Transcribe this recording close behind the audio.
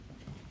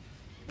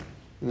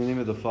In the name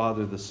of the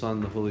Father, the Son,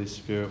 the Holy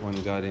Spirit, one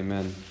God,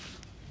 amen.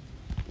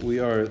 We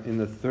are in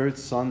the third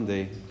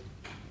Sunday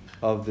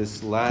of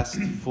this last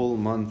full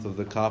month of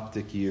the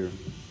Coptic year.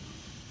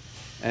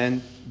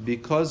 And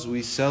because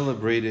we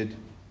celebrated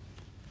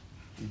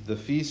the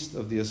feast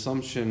of the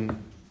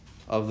Assumption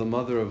of the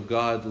Mother of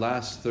God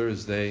last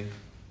Thursday,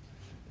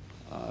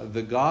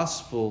 the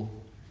Gospel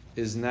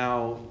is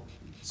now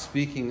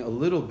speaking a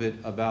little bit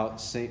about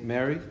Saint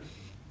Mary,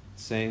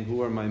 saying,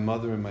 "Who are my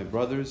mother and my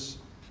brothers?"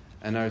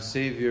 And our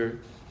Savior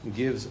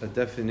gives a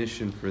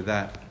definition for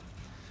that.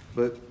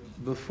 But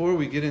before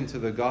we get into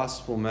the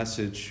gospel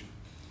message,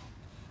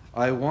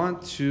 I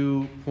want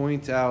to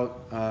point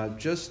out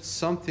just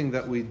something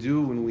that we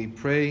do when we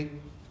pray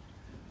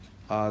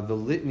the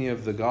litany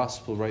of the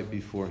gospel right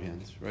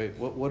beforehand. Right?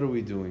 What are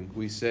we doing?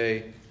 We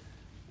say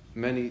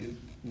we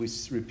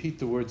repeat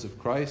the words of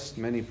Christ.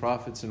 Many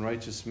prophets and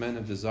righteous men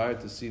have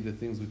desired to see the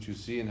things which you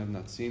see and have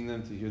not seen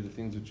them, to hear the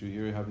things which you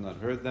hear and have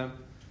not heard them.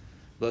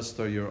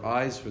 Blessed are your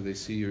eyes, for they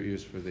see, your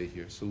ears, for they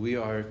hear. So we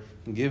are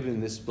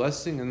given this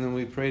blessing, and then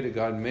we pray to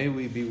God, may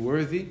we be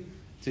worthy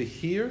to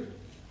hear,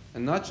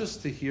 and not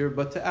just to hear,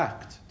 but to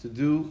act, to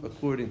do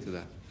according to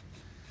that.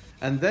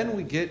 And then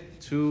we get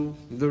to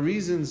the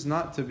reasons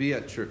not to be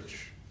at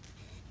church.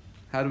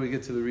 How do we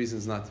get to the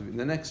reasons not to be?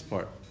 The next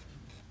part.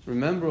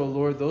 Remember, O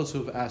Lord, those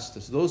who have asked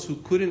us, those who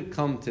couldn't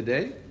come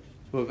today,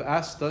 who have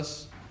asked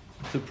us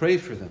to pray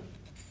for them,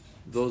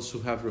 those who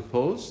have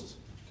reposed,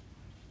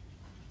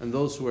 and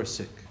those who are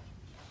sick.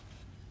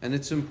 And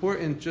it's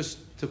important just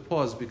to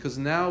pause, because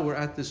now we're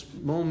at this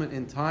moment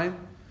in time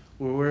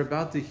where we're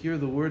about to hear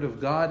the word of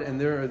God, and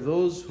there are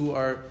those who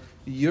are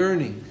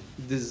yearning,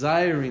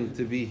 desiring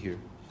to be here.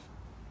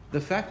 The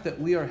fact that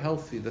we are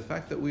healthy, the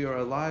fact that we are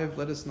alive,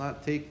 let us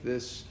not take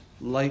this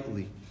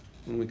lightly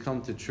when we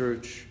come to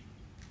church.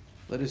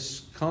 Let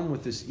us come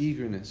with this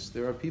eagerness.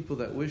 There are people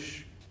that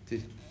wish to,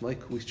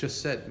 like we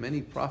just said,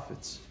 many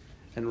prophets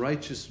and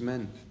righteous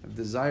men have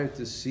desired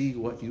to see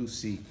what you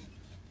see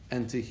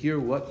and to hear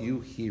what you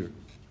hear,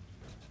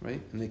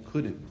 right? And they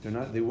couldn't.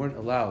 They weren't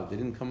allowed. They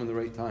didn't come in the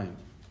right time.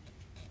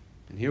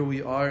 And here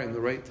we are in the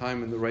right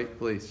time, in the right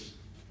place.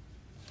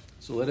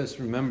 So let us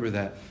remember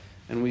that.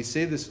 And we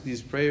say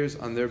these prayers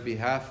on their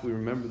behalf. We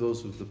remember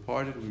those who have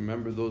departed. We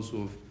remember those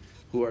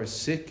who are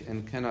sick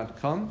and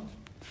cannot come.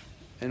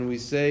 And we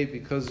say,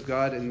 because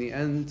God, in the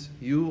end,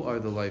 you are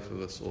the life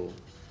of us all.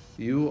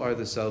 You are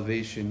the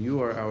salvation.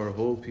 You are our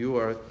hope. You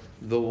are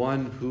the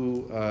one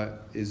who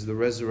is the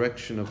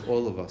resurrection of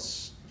all of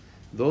us.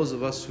 Those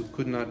of us who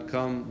could not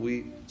come,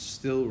 we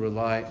still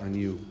rely on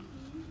you.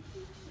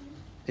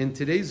 In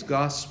today's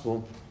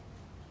gospel,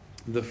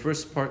 the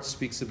first part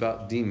speaks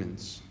about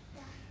demons.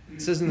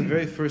 It says in the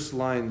very first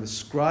line, the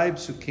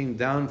scribes who came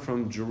down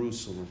from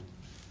Jerusalem.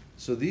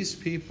 So these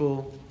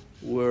people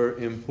were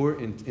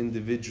important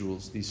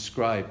individuals, these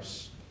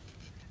scribes.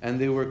 And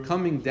they were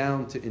coming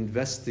down to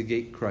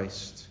investigate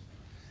Christ.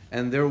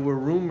 And there were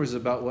rumors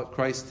about what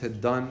Christ had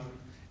done.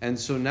 And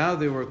so now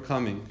they were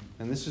coming.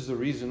 And this is the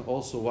reason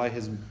also why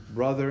his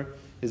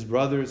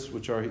brothers,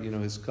 which are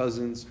his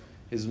cousins,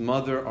 his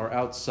mother are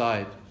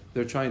outside.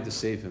 They're trying to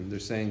save him. They're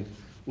saying,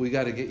 we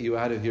got to get you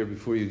out of here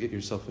before you get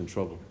yourself in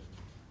trouble.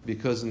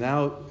 Because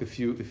now, if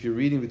you're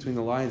reading between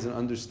the lines and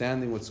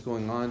understanding what's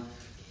going on,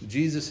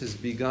 Jesus has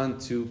begun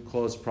to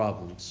cause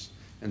problems.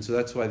 And so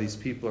that's why these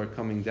people are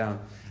coming down.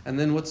 And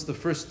then what's the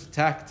first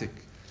tactic?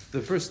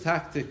 The first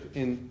tactic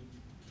in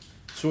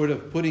sort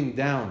of putting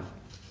down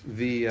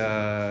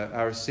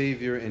our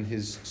Savior in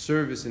his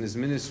service, in his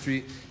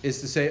ministry,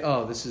 is to say,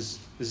 oh, this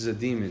is a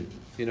demon.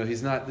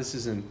 He's not, this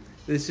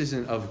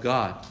isn't of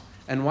God.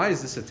 And why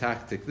is this a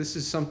tactic? This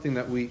is something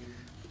that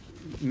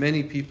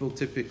many people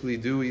typically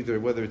do, either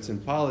whether it's in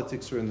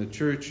politics or in the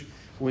church.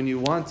 When you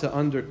want to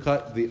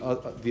undercut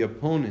the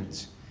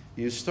opponent,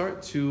 you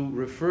start to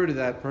refer to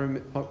that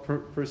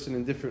person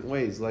in different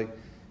ways. Like,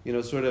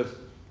 sort of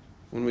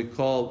when we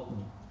call,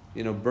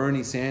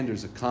 Bernie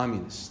Sanders a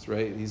communist,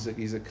 right?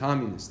 He's a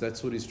communist.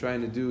 That's what he's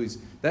trying to do.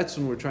 That's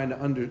when we're trying to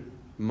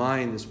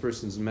undermine this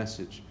person's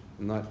message.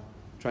 I'm not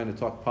trying to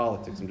talk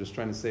politics. I'm just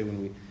trying to say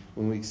when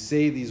we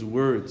say these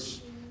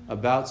words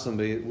about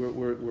somebody,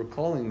 we're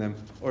calling them,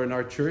 or in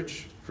our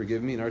church,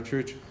 forgive me, in our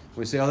church,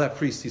 when we say, oh, that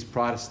priest, he's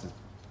Protestant.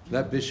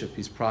 That bishop,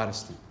 he's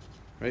Protestant.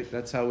 Right?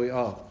 That's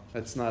how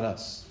that's not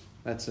us.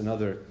 That's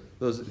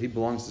he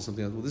belongs to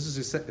something else. Well, this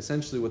is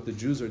essentially what the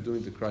Jews are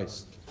doing to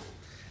Christ.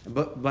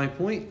 But my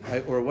point,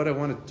 or what I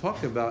want to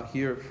talk about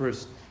here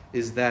first,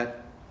 is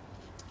that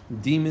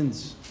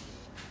demons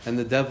and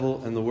the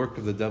devil and the work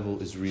of the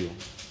devil is real.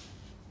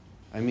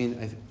 I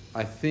mean,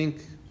 I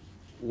think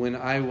when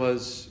I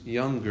was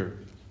younger,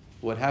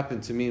 what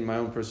happened to me in my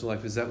own personal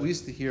life is that we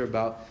used to hear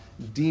about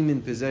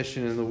demon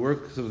possession and the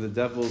works of the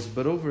devils,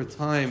 but over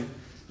time,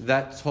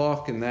 that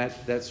talk and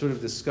that sort of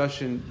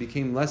discussion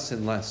became less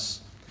and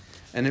less.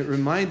 And it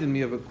reminded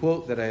me of a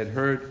quote that I had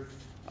heard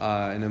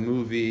in a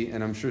movie,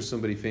 and I'm sure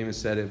somebody famous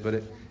said it,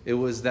 but it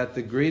was that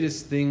the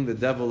greatest thing the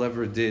devil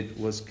ever did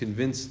was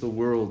convince the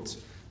world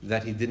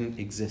that he didn't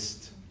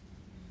exist.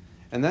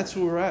 And that's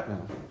where we're at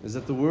now, is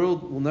that the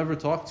world will never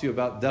talk to you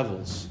about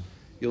devils.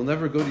 You'll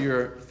never go to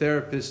your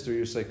therapist or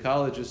your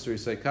psychologist or your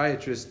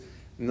psychiatrist,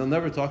 and they'll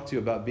never talk to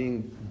you about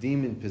being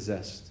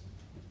demon-possessed.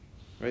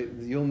 Right?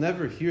 You'll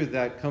never hear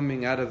that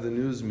coming out of the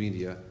news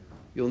media.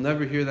 You'll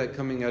never hear that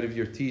coming out of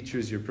your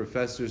teachers, your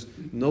professors.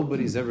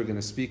 Nobody's ever going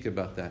to speak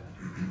about that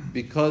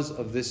because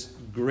of this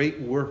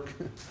great work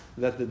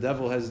that the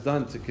devil has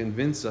done to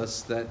convince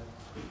us that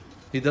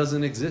he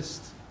doesn't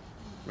exist.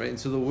 Right? And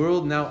so the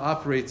world now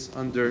operates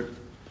under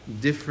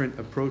different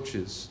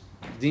approaches.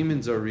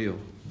 Demons are real.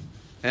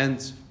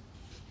 And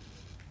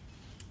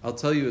I'll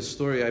tell you a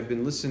story. I've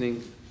been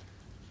listening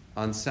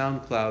on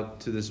SoundCloud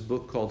to this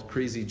book called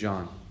Crazy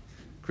John.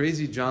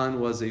 Crazy John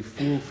was a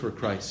fool for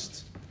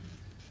Christ.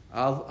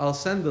 I'll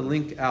send the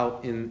link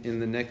out in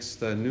the next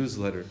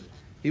newsletter.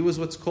 He was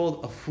what's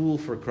called a fool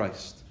for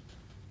Christ.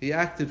 He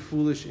acted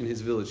foolish in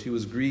his village. He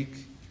was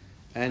Greek,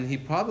 and he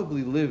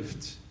probably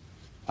lived...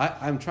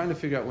 I'm trying to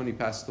figure out when he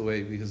passed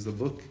away, because the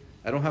book...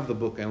 I don't have the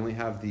book. I only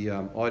have the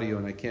audio,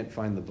 and I can't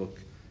find the book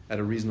at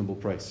a reasonable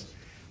price.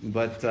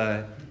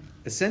 But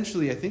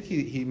essentially, I think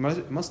he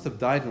must have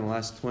died in the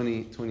last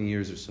 20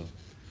 years or so,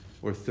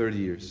 or 30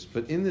 years.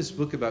 But in this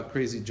book about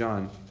Crazy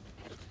John,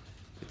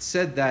 it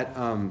said that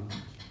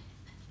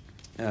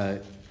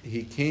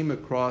he came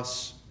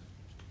across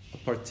a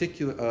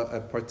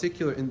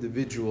particular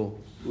individual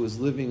who was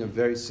living a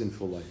very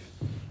sinful life.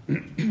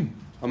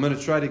 I'm going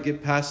to try to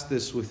get past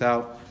this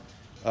without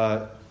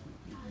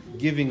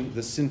giving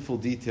the sinful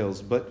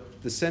details, but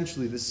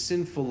essentially this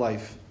sinful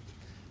life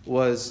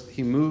was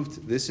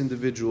this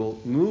individual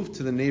moved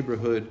to the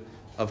neighborhood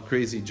of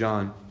Crazy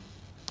John,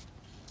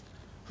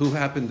 who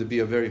happened to be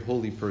a very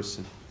holy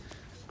person.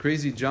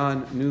 Crazy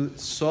John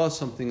saw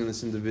something in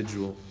this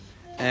individual,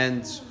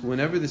 and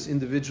whenever this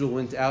individual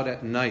went out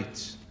at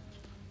night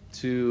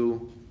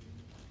to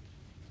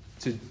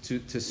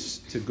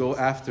go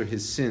after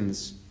his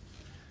sins,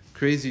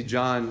 Crazy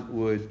John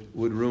would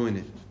ruin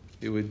it.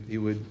 He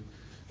would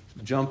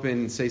jump in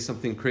and say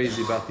something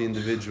crazy about the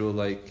individual,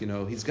 like,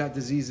 he's got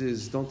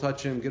diseases, don't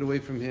touch him, get away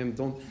from him,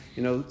 don't,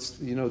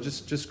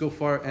 just go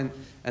far. And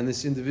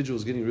this individual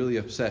was getting really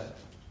upset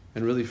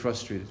and really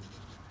frustrated.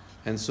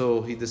 And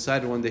so he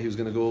decided one day he was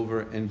going to go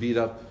over and beat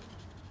up,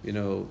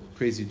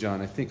 Crazy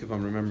John. I think, if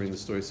I'm remembering the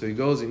story. So he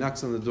goes, he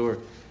knocks on the door,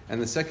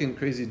 and the second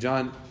Crazy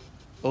John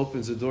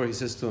opens the door, he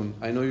says to him,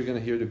 "I know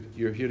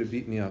you're here to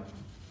beat me up."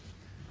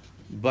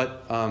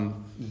 But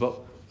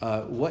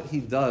what he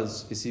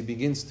does is he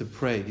begins to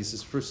pray. He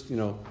says first,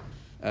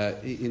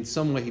 in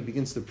some way he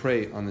begins to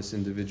pray on this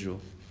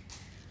individual.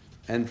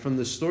 And from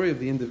the story of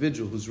the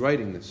individual who's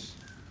writing this,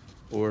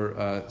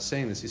 or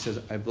saying this, he says,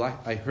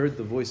 I heard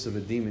the voice of a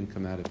demon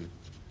come out of me.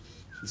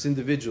 This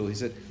individual, he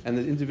said, and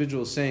the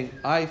individual is saying,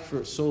 I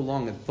for so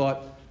long had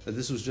thought that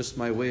this was just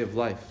my way of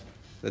life,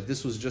 that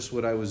this was just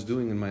what I was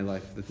doing in my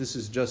life, that this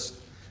is just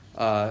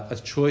a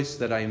choice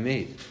that I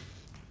made.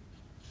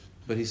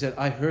 But he said,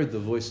 I heard the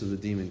voice of the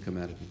demon come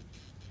out of me.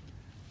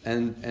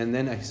 And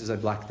then he says, I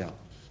blacked out.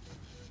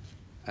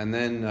 And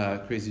then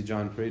Crazy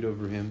John prayed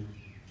over him.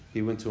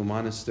 He went to a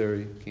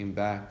monastery, came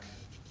back,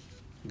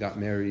 got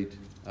married,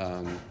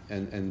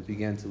 and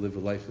began to live a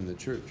life in the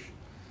church.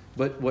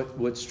 But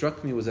what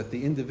struck me was that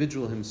the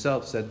individual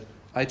himself said,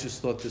 I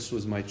just thought this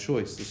was my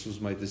choice, this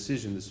was my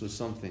decision, this was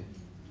something.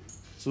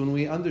 So when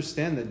we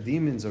understand that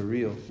demons are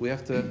real, we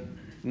have to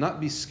not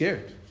be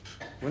scared.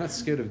 We're not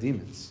scared of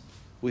demons.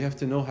 We have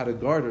to know how to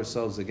guard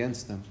ourselves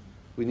against them.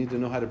 We need to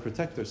know how to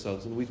protect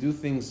ourselves. And we do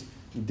things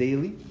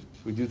daily,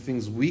 we do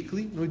things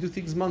weekly, and we do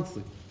things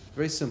monthly.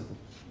 Very simple.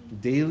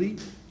 Daily,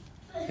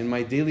 in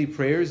my daily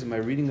prayers, in my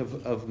reading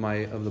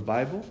of the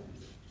Bible,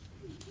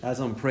 as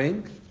I'm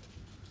praying,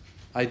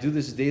 I do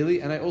this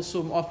daily, and I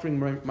also am offering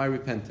my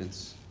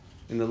repentance.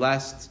 In the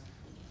last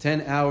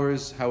 10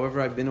 hours,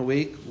 however I've been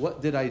awake,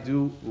 what did I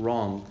do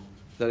wrong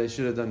that I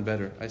should have done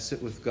better? I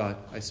sit with God.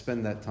 I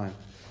spend that time.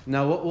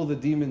 Now, what will the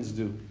demons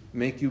do?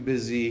 Make you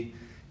busy,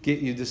 get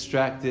you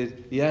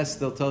distracted. Yes,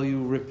 they'll tell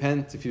you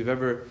repent. If you've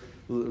ever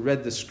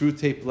read the Screw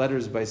Tape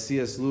Letters by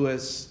C.S.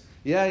 Lewis,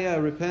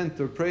 repent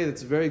or pray,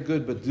 that's very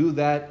good, but do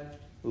that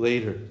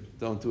later.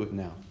 Don't do it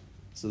now.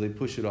 So they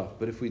push it off.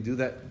 But if we do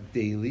that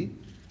daily,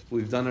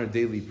 we've done our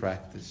daily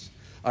practice.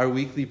 Our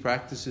weekly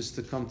practice is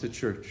to come to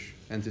church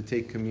and to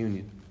take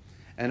communion.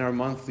 And our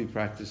monthly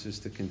practice is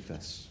to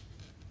confess.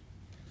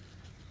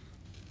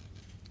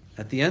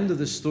 At the end of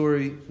the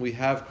story, we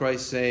have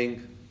Christ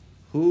saying,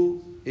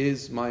 who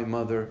is my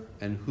mother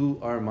and who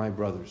are my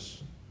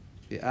brothers?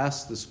 He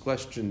asked this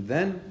question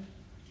then.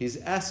 He's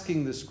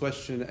asking this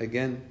question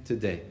again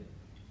today.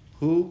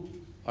 Who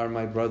are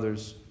my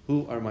brothers?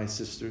 Who are my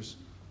sisters?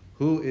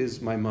 Who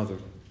is my mother?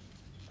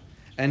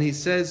 And he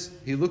says,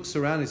 he looks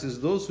around, he says,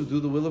 those who do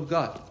the will of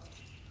God.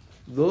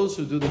 Those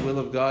who do the will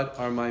of God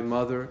are my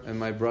mother and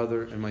my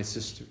brother and my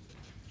sister.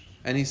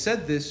 And he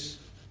said this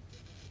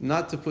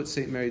not to put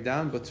St. Mary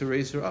down, but to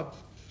raise her up.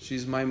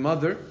 She's my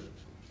mother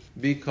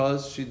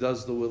because she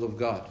does the will of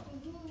God.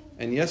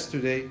 And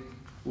yesterday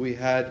we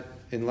had,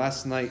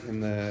 last night in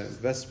the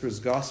Vespers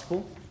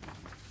Gospel,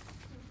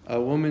 a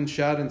woman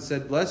shouted and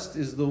said, "Blessed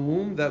is the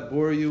womb that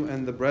bore you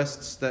and the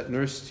breasts that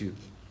nursed you."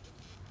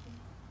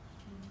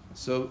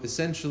 So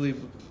essentially,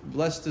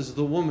 blessed is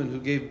the woman who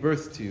gave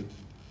birth to you.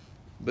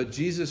 But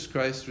Jesus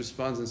Christ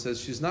responds and says,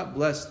 she's not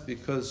blessed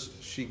because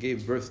she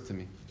gave birth to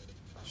me.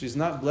 She's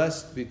not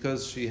blessed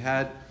because she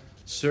had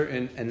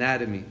certain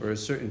anatomy or a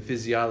certain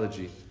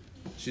physiology.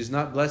 She's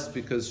not blessed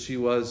because she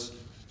was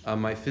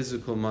my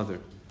physical mother.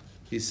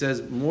 He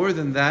says, more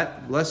than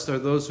that, blessed are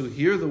those who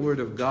hear the word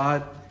of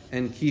God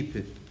and keep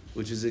it,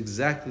 which is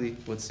exactly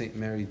what St.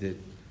 Mary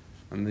did.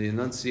 On the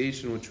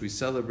Annunciation, which we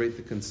celebrate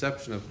the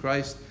conception of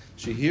Christ,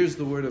 she hears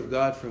the word of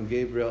God from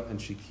Gabriel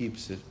and she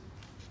keeps it.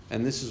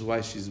 And this is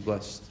why she's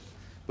blessed.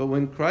 But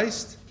when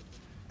Christ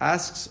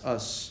asks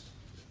us,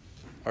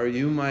 are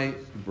you my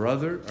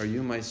brother? Are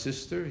you my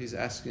sister? He's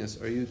asking us,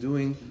 are you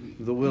doing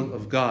the will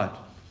of God?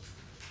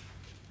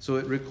 So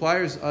it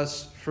requires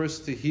us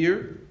first to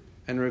hear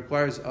and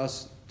requires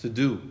us to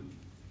do.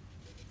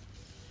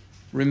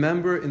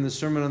 Remember in the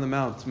Sermon on the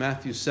Mount,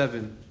 Matthew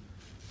 7,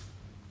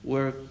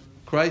 where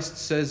Christ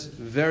says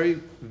very,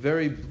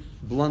 very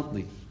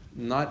bluntly,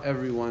 not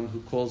everyone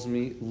who calls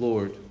me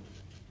Lord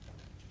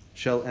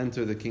shall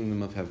enter the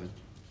kingdom of heaven.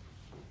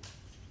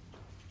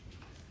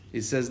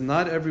 He says,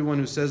 not everyone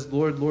who says,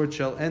 Lord, Lord,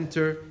 shall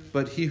enter,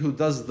 but he who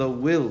does the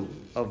will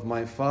of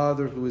my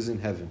Father who is in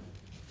heaven.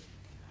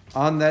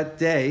 On that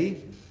day,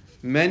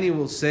 many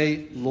will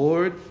say,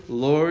 Lord,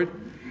 Lord,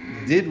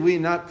 did we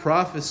not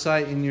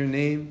prophesy in your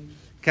name,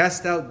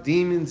 cast out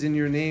demons in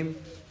your name,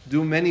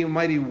 do many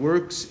mighty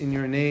works in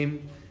your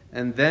name?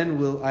 And then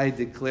will I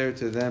declare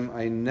to them,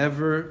 I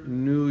never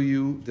knew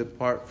you,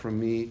 depart from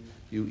me,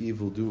 you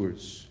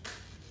evildoers.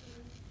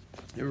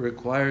 It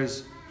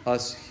requires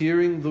us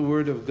hearing the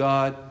word of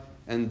God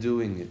and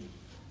doing it.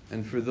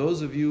 And for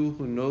those of you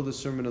who know the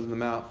Sermon on the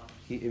Mount,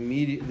 he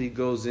immediately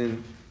goes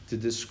in to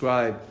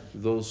describe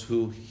those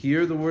who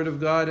hear the word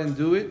of God and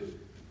do it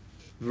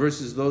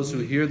versus those who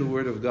hear the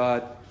word of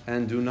God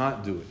and do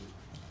not do it.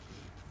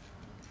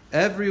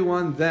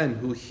 Everyone then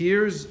who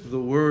hears the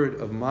word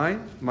of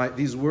mine,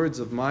 these words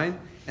of mine,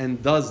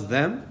 and does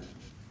them,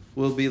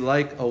 will be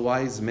like a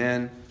wise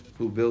man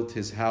who built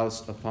his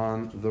house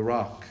upon the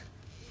rock.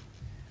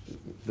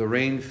 The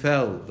rain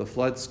fell, the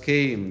floods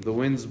came, the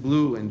winds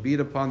blew and beat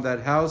upon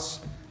that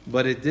house,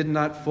 but it did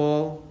not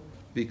fall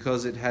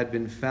because it had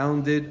been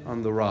founded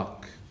on the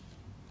rock.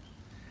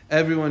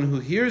 Everyone who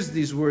hears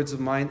these words of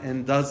mine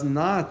and does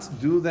not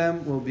do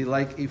them will be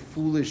like a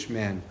foolish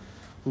man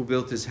who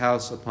built his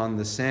house upon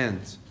the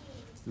sand.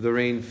 The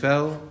rain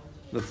fell,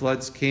 the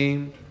floods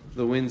came,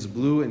 the winds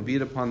blew and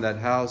beat upon that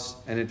house,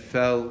 and it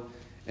fell,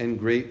 and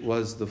great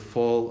was the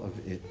fall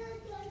of it.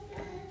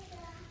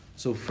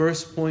 So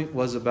first point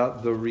was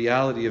about the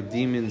reality of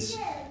demons,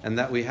 and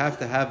that we have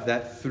to have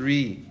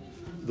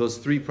those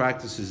three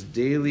practices,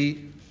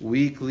 daily,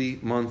 weekly,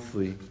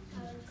 monthly.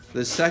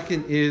 The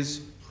second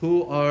is,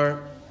 who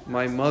are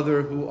my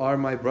mother, who are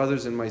my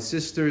brothers and my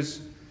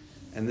sisters?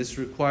 And this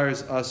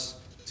requires us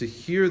to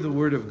hear the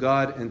word of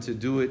God and to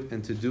do it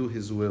and to do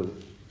his will.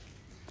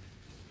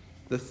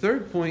 The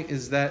third point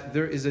is that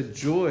there is a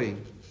joy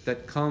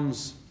that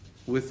comes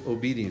with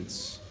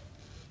obedience.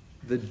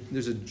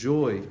 There's a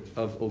joy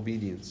of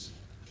obedience.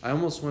 I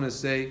almost want to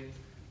say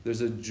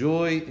there's a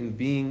joy in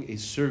being a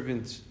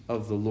servant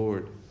of the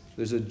Lord.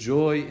 There's a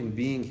joy in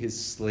being his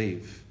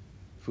slave,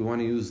 if we want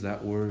to use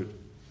that word.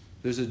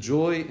 There's a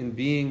joy in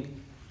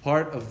being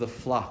part of the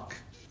flock,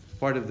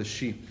 part of the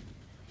sheep.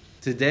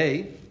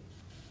 Today,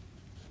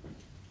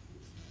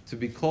 to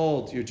be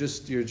called, you're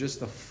just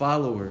a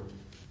follower.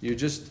 You're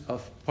just a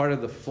part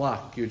of the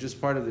flock. You're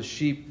just part of the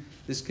sheep.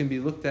 This can be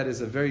looked at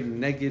as in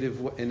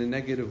a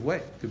negative way.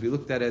 It could be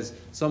looked at as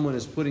someone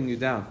is putting you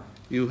down.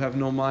 You have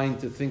no mind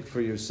to think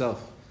for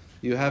yourself.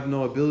 You have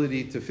no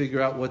ability to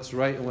figure out what's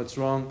right and what's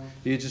wrong.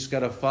 You just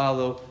got to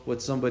follow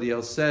what somebody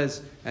else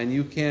says, and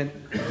you can't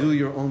do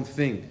your own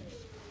thing.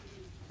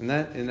 And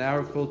that in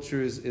our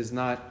culture is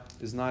not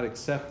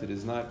accepted,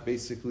 is not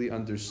basically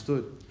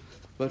understood.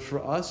 But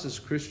for us as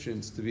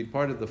Christians to be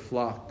part of the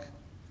flock,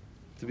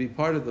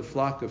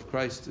 of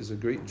Christ is a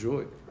great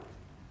joy.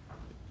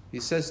 He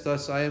says to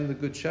us, I am the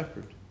good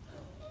shepherd.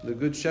 The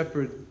good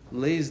shepherd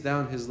lays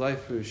down his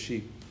life for his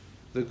sheep.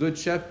 The good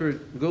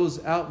shepherd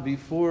goes out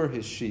before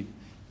his sheep.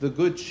 The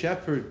good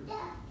shepherd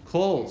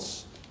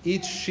calls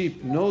each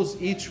sheep, knows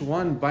each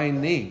one by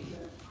name.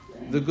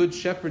 The good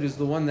shepherd is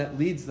the one that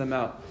leads them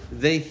out.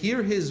 They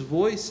hear his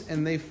voice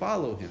and they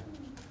follow him.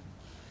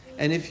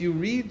 And if you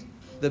read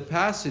the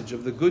passage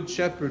of the good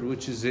shepherd,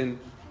 which is in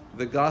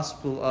the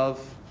Gospel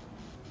of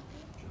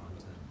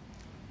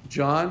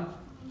John,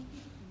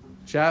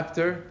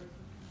 chapter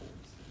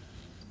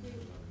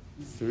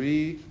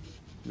 3,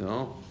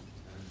 no.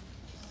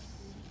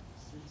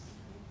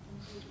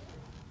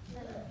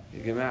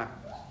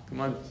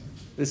 Come on.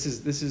 This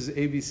is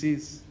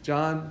ABCs.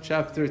 John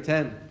chapter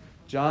 10.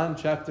 John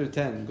chapter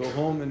 10. Go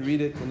home and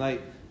read it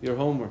tonight. Your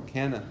homework,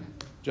 Hannah.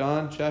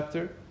 John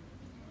chapter.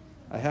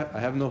 I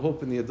have no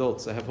hope in the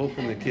adults. I have hope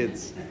in the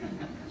kids.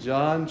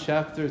 John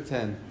chapter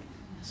 10.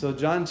 So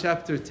John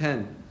chapter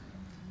 10.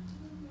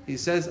 He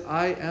says,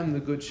 I am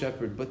the good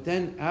shepherd. But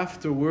then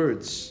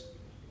afterwards,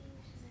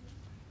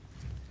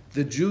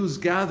 the Jews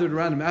gathered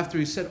around him. After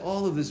he said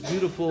all of these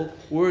beautiful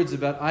words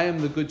about I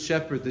am the good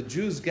shepherd, the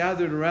Jews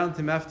gathered around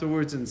him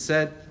afterwards and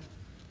said,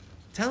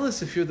 tell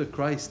us if you're the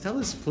Christ. Tell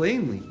us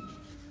plainly.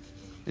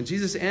 And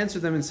Jesus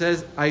answered them and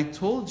says, I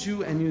told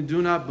you and you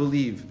do not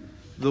believe.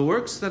 The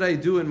works that I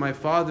do in my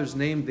Father's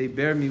name, they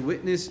bear me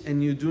witness,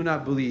 and you do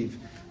not believe.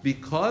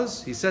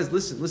 Because, he says,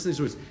 listen to these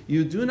words.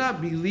 You do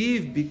not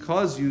believe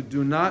because you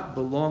do not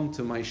belong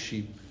to my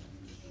sheep.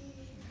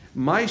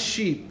 My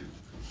sheep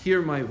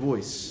hear my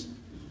voice.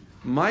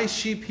 My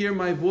sheep hear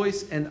my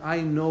voice, and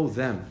I know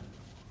them.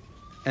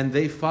 And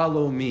they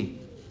follow me.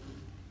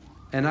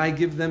 And I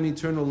give them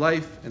eternal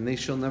life, and they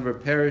shall never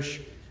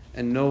perish,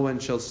 and no one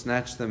shall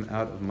snatch them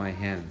out of my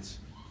hands.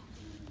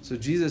 So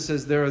Jesus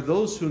says, there are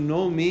those who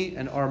know me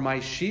and are my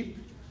sheep,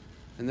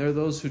 and there are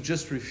those who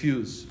just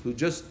refuse, who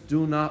just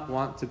do not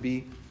want to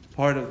be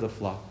part of the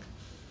flock.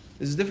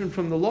 This is different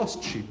from the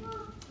lost sheep.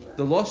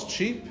 The lost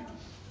sheep,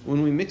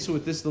 when we mix it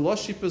with this, the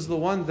lost sheep is the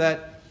one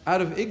that,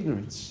 out of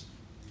ignorance,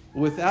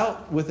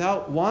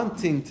 without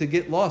wanting to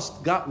get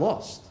lost, got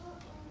lost.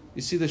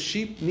 You see, the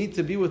sheep need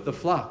to be with the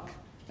flock,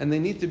 and they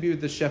need to be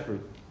with the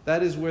shepherd.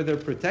 That is where they're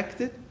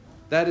protected.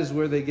 That is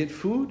where they get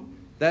food.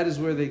 That is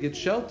where they get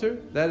shelter.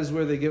 That is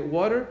where they get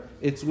water.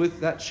 It's with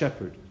that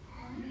shepherd.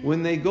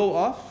 When they go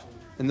off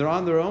and they're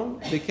on their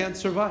own, they can't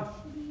survive.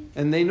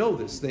 And they know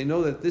this. They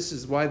know that this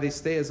is why they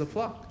stay as a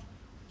flock.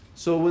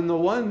 So when the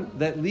one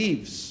that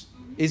leaves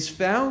is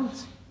found,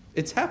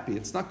 it's happy.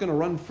 It's not going to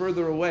run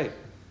further away.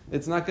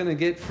 It's not going to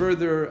get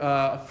further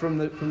from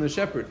the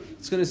shepherd.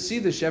 It's going to see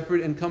the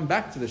shepherd and come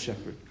back to the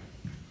shepherd.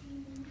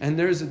 And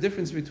there's a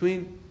difference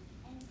between,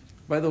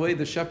 by the way,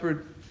 the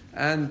shepherd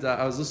and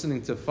I was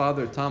listening to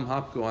Father Tom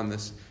Hopko on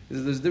this.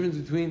 There's a difference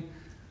between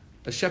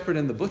a shepherd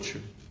and the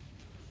butcher.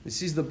 He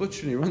sees the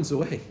butcher and he runs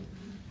away.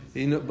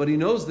 But he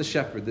knows the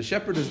shepherd. The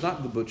shepherd is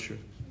not the butcher.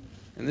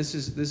 And this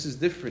is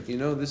different.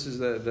 This is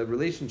the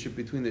relationship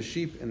between the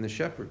sheep and the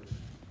shepherd.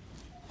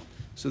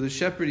 So the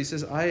shepherd, he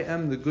says, I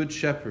am the good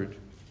shepherd.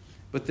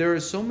 But there are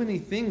so many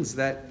things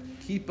that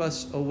keep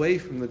us away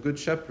from the good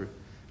shepherd.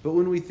 But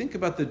when we think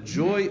about the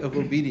joy of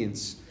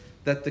obedience,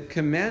 that the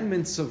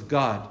commandments of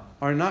God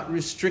are not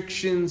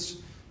restrictions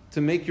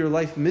to make your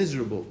life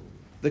miserable.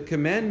 The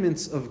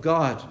commandments of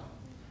God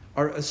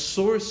are a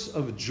source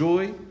of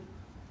joy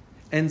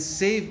and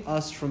save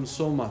us from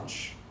so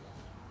much.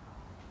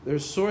 They're a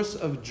source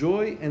of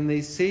joy and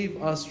they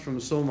save us from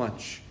so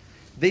much.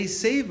 They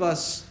save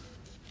us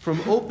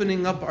from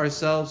opening up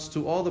ourselves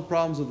to all the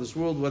problems of this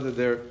world, whether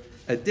they're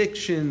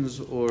addictions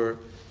or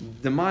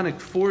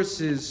demonic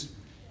forces.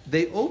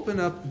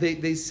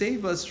 They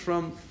save us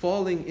from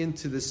falling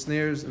into the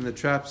snares and the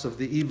traps of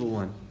the evil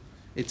one.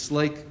 It's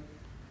like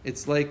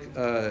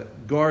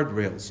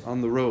guardrails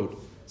on the road,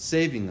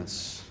 saving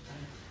us.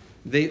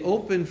 They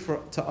open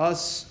to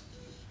us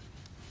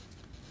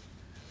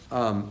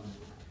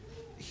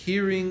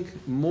hearing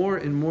more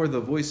and more the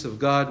voice of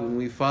God when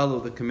we follow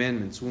the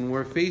commandments. When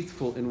we're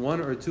faithful in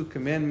 1 or 2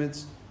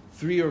 commandments,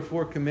 3 or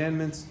 4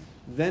 commandments,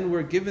 then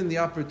we're given the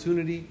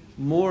opportunity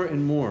more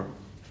and more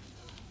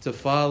to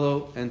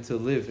follow and to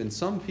live. And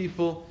some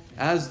people,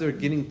 as they're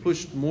getting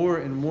pushed more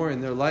and more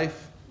in their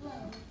life,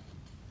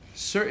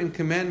 certain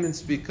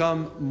commandments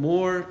become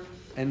more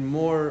and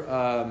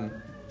more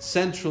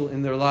central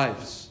in their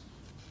lives.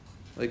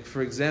 Like,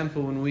 for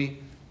example, when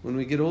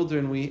we get older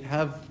and we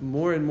have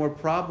more and more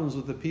problems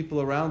with the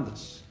people around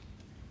us,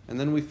 and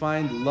then we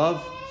find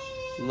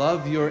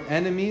love your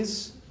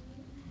enemies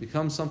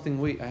becomes something,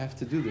 wait, I have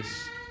to do this.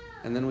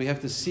 And then we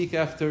have to seek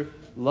after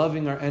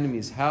loving our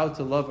enemies, how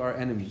to love our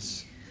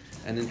enemies.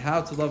 And in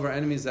how to love our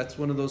enemies, that's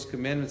one of those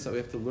commandments that we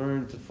have to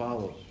learn to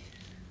follow.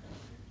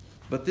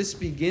 But this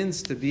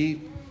begins to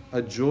be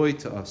a joy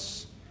to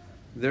us.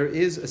 There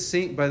is a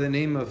saint by the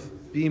name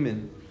of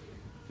Beeman.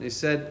 He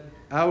said,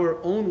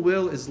 our own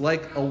will is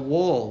like a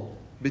wall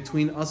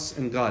between us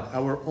and God,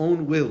 our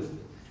own will.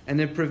 And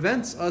it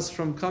prevents us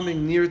from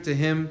coming near to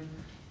Him,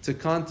 to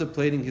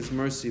contemplating His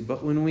mercy.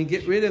 But when we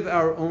get rid of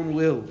our own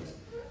will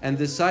and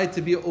decide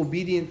to be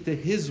obedient to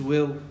His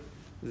will,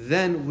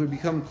 then we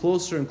become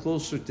closer and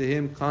closer to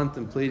Him,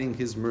 contemplating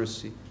His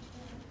mercy.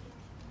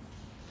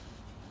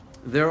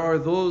 There are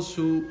those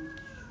who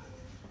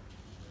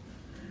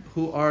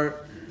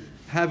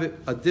have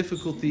a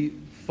difficulty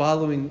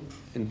following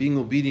and being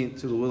obedient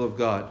to the will of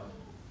God.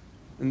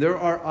 And there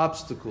are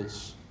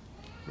obstacles,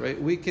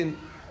 right? We can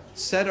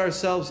set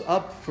ourselves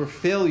up for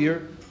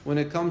failure when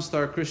it comes to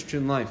our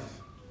Christian life.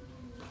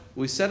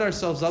 We set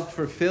ourselves up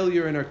for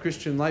failure in our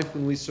Christian life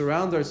when we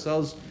surround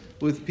ourselves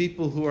with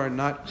people who are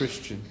not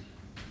Christian.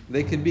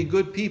 They can be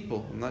good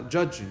people, I'm not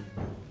judging.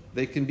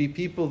 They can be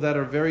people that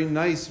are very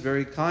nice,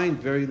 very kind,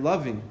 very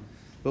loving.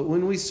 But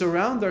when we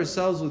surround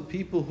ourselves with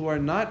people who are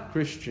not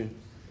Christian,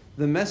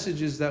 the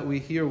messages that we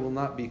hear will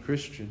not be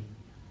Christian.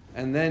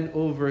 And then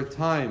over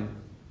time,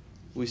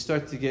 we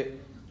start to get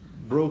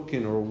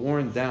broken or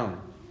worn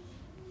down.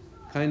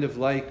 Kind of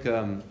like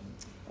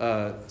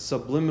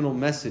subliminal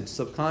message,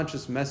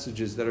 subconscious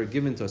messages that are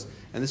given to us.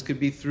 And this could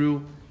be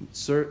through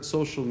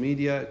social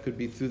media, it could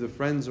be through the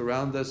friends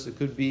around us, it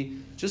could be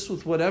just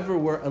with whatever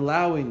we're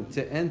allowing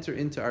to enter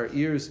into our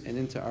ears and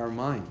into our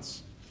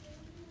minds.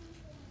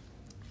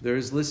 There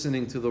is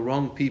listening to the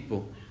wrong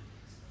people,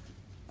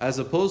 as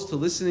opposed to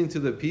listening to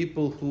the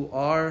people who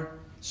are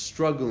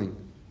struggling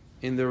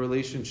in their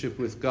relationship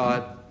with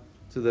God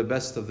to the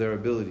best of their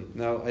ability.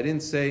 Now, I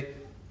didn't say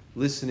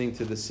listening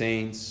to the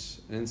saints,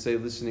 I didn't say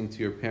listening to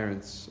your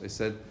parents. I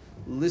said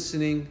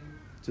listening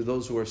to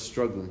those who are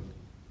struggling.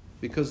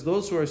 Because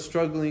those who are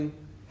struggling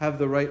have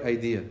the right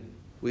idea.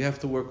 We have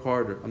to work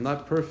harder. I'm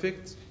not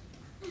perfect.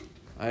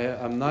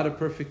 I'm not a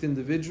perfect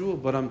individual,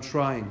 but I'm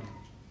trying.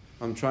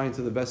 I'm trying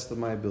to the best of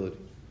my ability.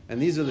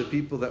 And these are the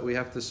people that we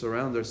have to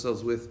surround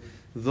ourselves with,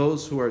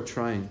 those who are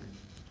trying.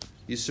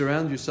 You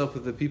surround yourself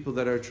with the people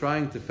that are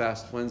trying to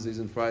fast Wednesdays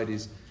and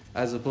Fridays,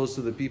 as opposed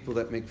to the people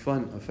that make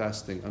fun of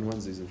fasting on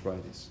Wednesdays and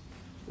Fridays.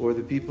 Or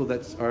the people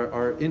that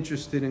are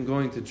interested in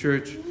going to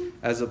church,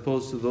 as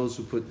opposed to those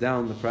who put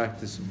down the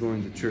practice of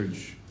going to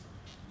church.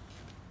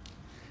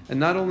 And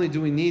not only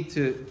do we need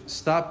to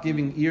stop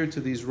giving ear to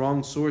these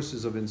wrong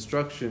sources of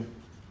instruction,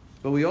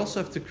 but we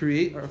also have to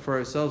create for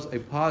ourselves a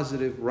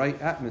positive, right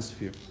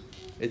atmosphere.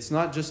 It's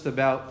not just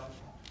about,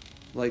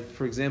 like,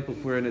 for example,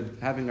 if we're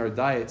having our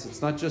diets,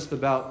 it's not just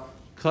about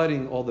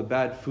cutting all the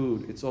bad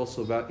food. It's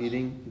also about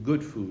eating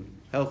good food,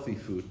 healthy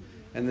food.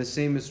 And the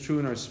same is true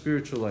in our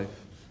spiritual life.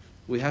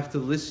 We have to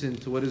listen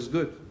to what is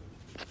good.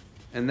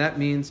 And that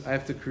means I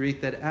have to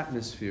create that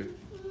atmosphere.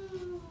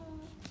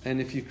 And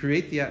if you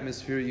create the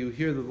atmosphere, you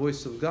hear the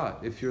voice of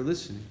God, if you're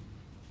listening.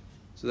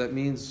 So that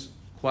means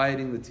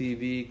quieting the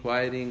TV,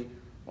 quieting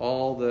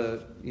all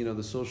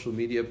the social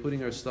media,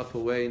 putting our stuff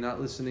away, not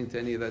listening to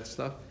any of that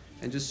stuff,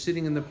 and just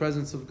sitting in the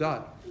presence of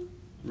God,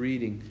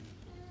 reading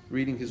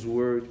His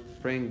Word,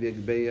 praying the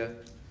Agbeya,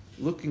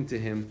 looking to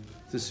Him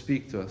to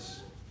speak to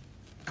us.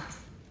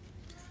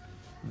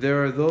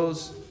 There are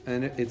those,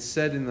 and it's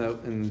said in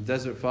the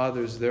Desert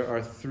Fathers, there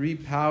are 3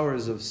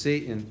 powers of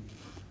Satan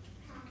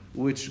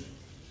which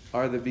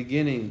are the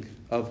beginning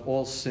of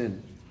all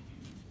sin.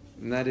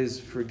 And that is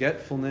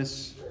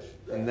forgetfulness,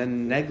 and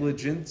then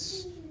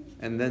negligence,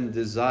 and then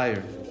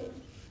desire.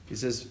 He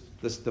says,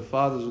 the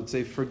fathers would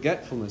say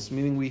forgetfulness,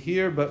 meaning we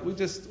hear, but we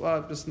just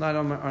not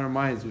on our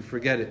minds, we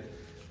forget it.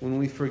 When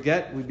we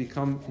forget, we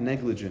become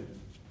negligent.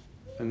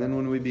 And then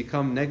when we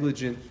become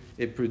negligent,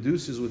 it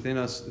produces within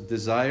us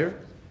desire,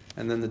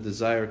 and then the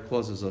desire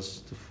causes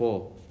us to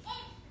fall.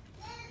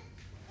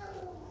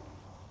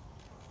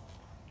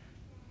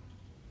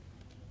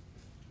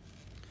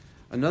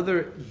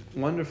 Another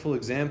wonderful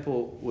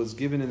example was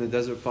given in the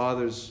Desert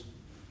Fathers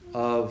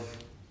of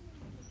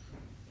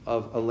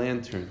a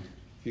lantern.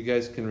 If you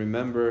guys can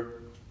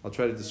remember, I'll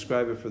try to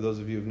describe it for those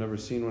of you who've never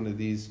seen one of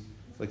these.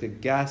 Like a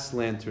gas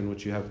lantern,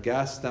 which you have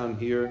gas down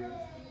here,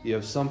 you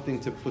have something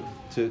to put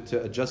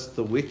to adjust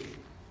the wick,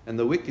 and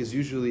the wick is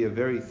usually a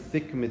very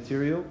thick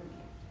material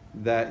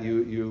that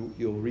you'll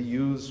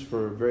reuse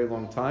for a very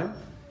long time,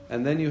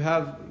 and then you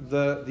have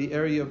the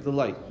area of the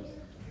light.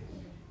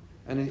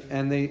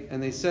 And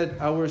they said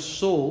our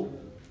soul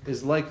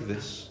is like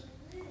this.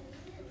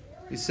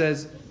 He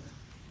says,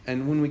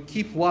 and when we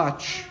keep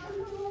watch,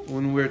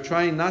 when we're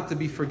trying not to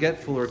be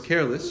forgetful or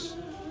careless,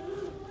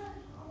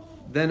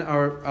 then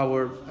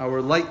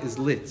our light is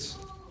lit.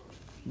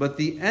 But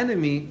the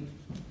enemy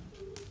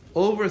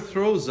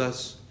overthrows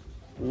us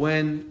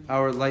when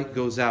our light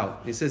goes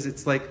out. He says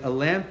it's like a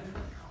lamp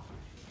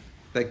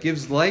that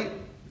gives light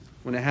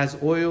when it has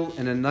oil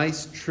and a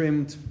nice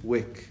trimmed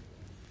wick.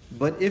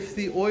 But if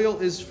the oil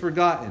is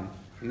forgotten,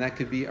 and that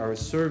could be our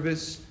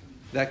service,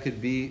 that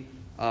could be,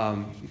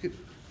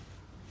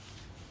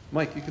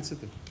 Mike, you could sit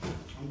there.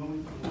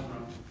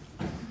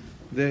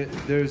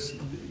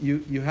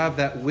 You have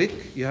that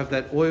wick, you have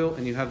that oil,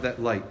 and you have that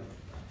light.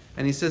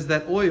 And he says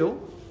that oil,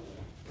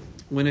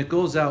 when it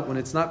goes out, when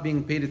it's not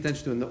being paid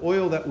attention to, and the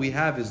oil that we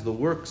have is the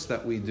works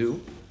that we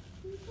do.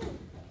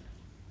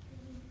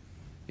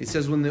 He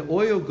says when the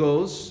oil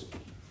goes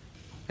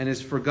and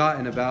is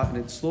forgotten about, and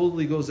it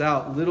slowly goes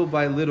out little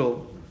by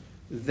little,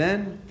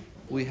 then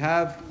we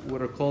have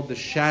what are called the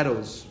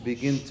shadows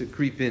begin to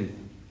creep in.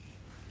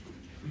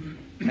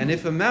 And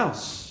if a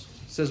mouse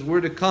says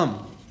we're to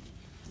come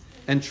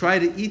and try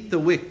to eat the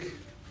wick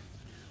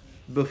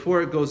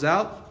before it goes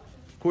out,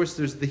 of course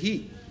there's the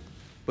heat.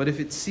 But if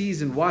it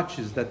sees and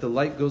watches that the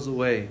light goes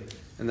away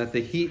and that the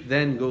heat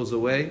then goes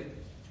away,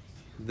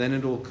 then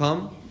it will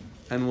come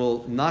and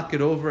will knock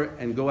it over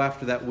and go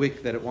after that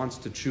wick that it wants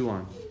to chew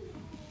on.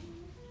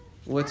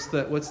 What's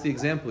the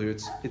example here?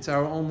 It's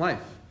our own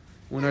life.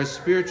 When our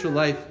spiritual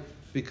life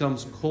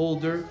becomes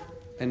colder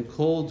and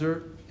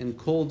colder and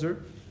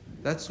colder,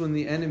 that's when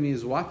the enemy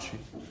is watching.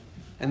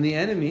 And the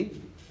enemy,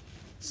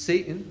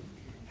 Satan,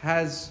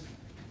 has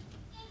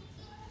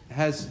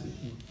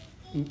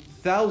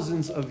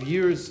thousands of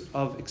years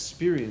of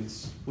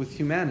experience with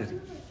humanity.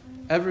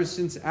 Ever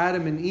since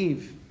Adam and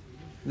Eve,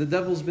 the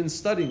devil's been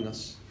studying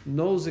us,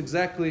 knows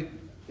exactly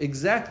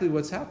exactly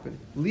what's happening.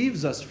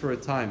 Leaves us for a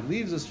time,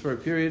 leaves us for a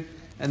period,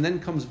 and then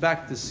comes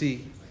back to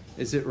see,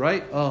 is it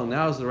right? Oh,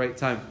 now's the right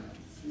time.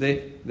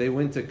 They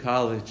went to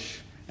college,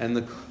 and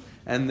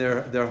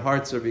their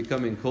hearts are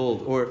becoming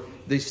cold. Or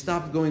they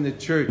stopped going to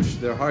church,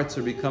 their hearts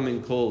are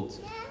becoming cold.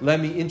 Let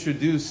me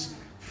introduce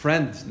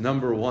friend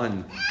number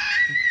one.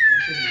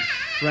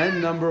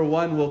 Friend number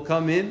one will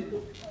come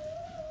in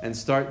and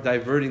start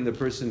diverting the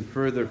person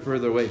further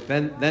away.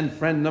 Then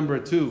friend number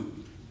two,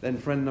 then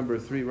friend number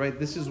three, right?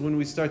 This is when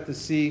we start to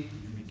see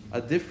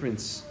a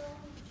difference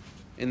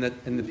in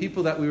the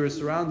people that we were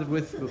surrounded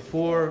with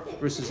before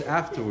versus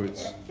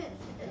afterwards.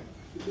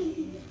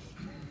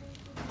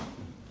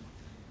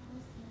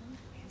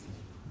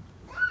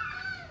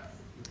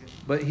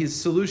 But his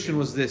solution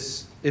was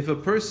this: if a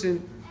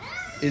person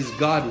is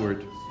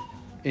Godward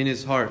in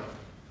his heart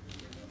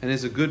and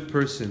is a good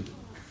person,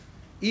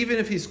 even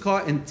if he's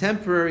caught in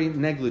temporary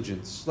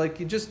negligence, like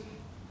he just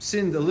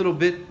sinned a little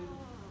bit,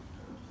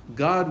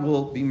 God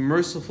will be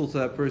merciful to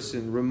that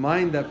person,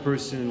 remind that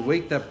person, and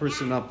wake that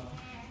person up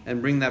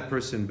and bring that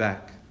person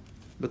back.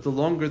 But the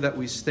longer that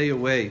we stay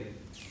away,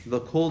 the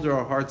colder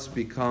our hearts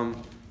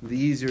become, the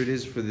easier it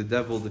is for the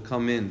devil to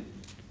come in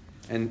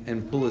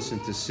and pull us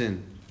into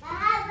sin.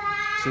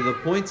 So the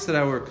points that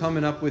I were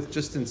coming up with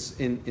just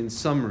in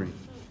summary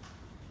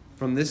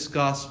from this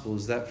gospel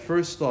is that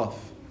first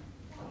off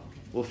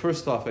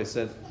I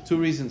said 2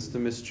 reasons to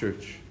miss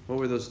church. What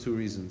were those 2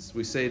 reasons?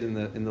 We say it in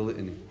the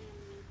litany.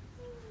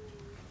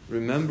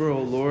 Remember,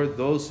 O Lord,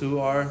 those who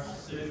are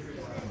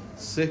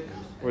sick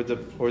or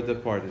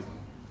departed.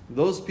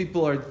 Those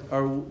people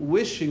are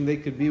wishing they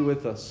could be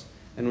with us.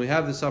 And we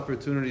have this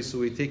opportunity, so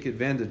we take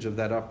advantage of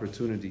that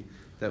opportunity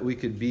that we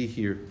could be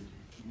here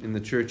in the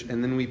church.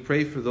 And then we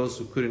pray for those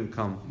who couldn't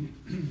come.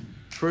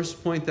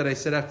 First point that I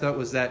said after that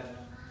was that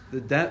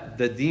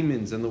the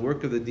demons and the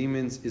work of the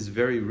demons is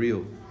very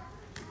real.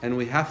 And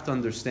we have to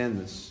understand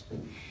this.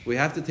 We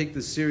have to take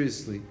this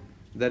seriously.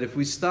 That if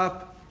we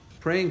stop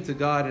praying to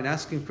God and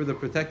asking for the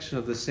protection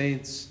of the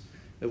saints,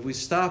 if we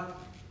stop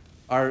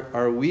our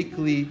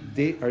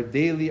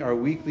daily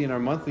and our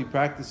monthly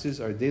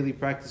practices, our daily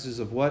practices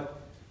of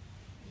what?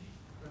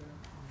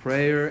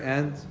 Prayer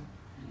and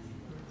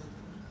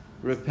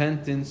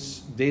repentance,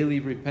 daily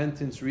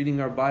repentance, reading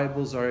our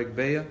Bibles, our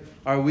Egbeah,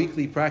 our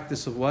weekly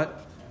practice of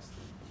what?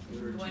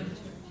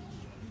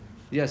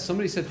 Yeah,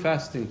 somebody said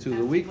fasting too.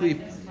 The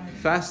weekly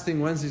fasting,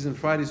 Wednesdays and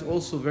Fridays,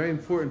 also very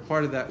important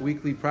part of that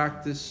weekly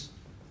practice.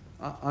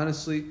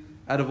 Honestly,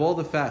 out of all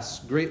the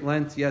fasts, Great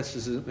Lent, yes,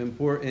 is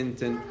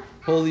important, and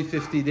Holy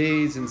 50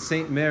 Days, and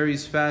St.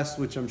 Mary's fast,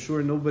 which I'm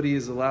sure nobody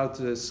is allowed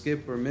to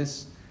skip or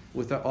miss.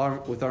 With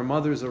our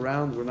mothers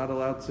around, we're not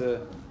allowed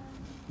to.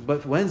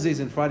 But Wednesdays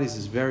and Fridays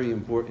is very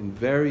important,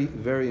 very,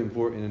 very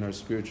important in our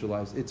spiritual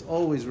lives. It's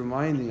always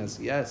reminding us,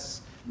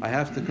 yes, I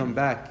have to come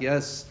back.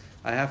 Yes,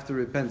 I have to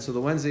repent. So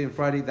the Wednesday and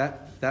Friday,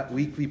 that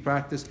weekly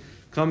practice,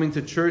 coming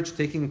to church,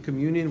 taking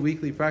communion,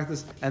 weekly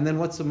practice, and then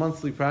what's the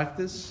monthly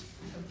practice?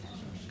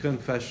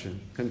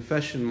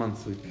 Confession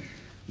monthly.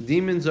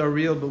 Demons are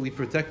real, but we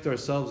protect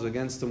ourselves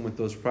against them with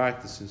those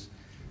practices.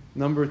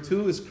 Number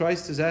 2 is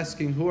Christ is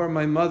asking, who are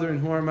my mother and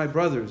who are my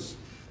brothers?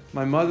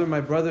 My mother,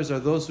 my brothers are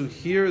those who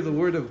hear the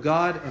word of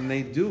God and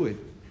they do it.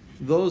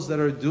 Those that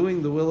are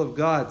doing the will of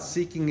God,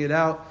 seeking it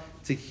out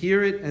to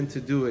hear it and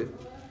to do it.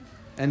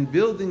 And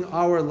building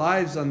our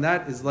lives on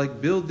that is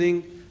like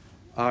building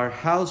our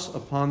house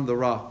upon the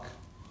rock.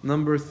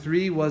 Number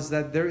 3 was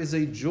that there is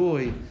a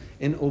joy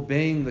in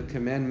obeying the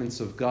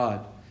commandments of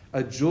God.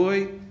 A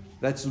joy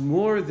that's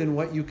more than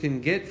what you can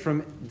get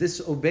from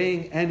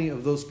disobeying any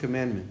of those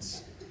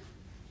commandments.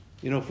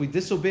 You know, if we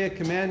disobey a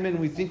commandment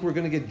and we think we're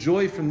going to get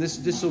joy from this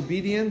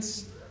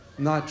disobedience,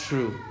 not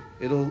true.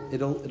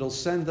 It'll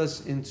send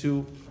us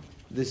into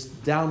this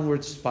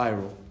downward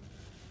spiral.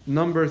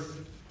 Number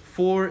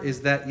 4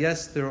 is that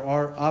yes, there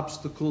are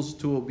obstacles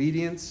to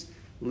obedience,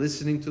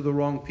 listening to the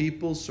wrong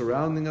people,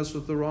 surrounding us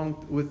with the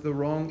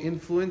wrong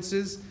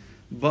influences.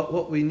 But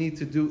what we need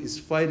to do is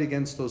fight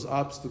against those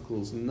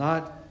obstacles,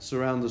 not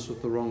surround us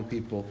with the wrong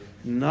people,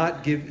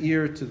 not give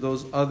ear to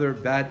those other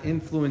bad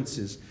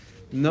influences.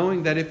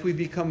 Knowing that if we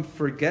become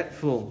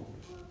forgetful,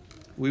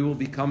 we will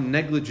become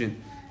negligent.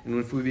 And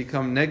if we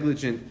become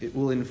negligent, it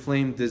will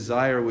inflame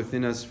desire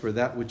within us for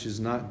that which is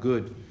not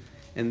good.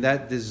 And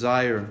that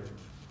desire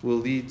will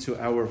lead to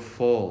our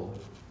fall.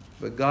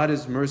 But God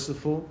is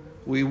merciful.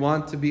 We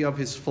want to be of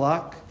His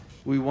flock.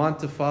 We want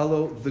to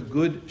follow the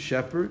good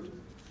shepherd.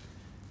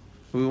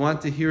 We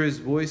want to hear His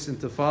voice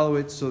and to follow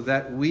it so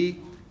that we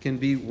can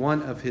be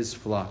one of His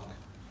flock.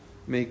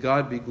 May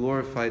God be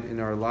glorified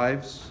in our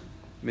lives.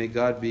 May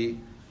God be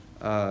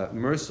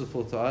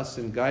merciful to us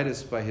and guide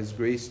us by His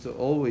grace to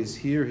always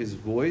hear His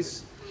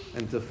voice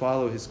and to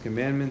follow His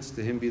commandments.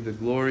 To Him be the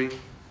glory,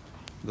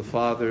 the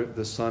Father,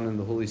 the Son, and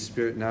the Holy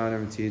Spirit, now and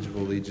ever, to the age of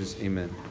all ages. Amen.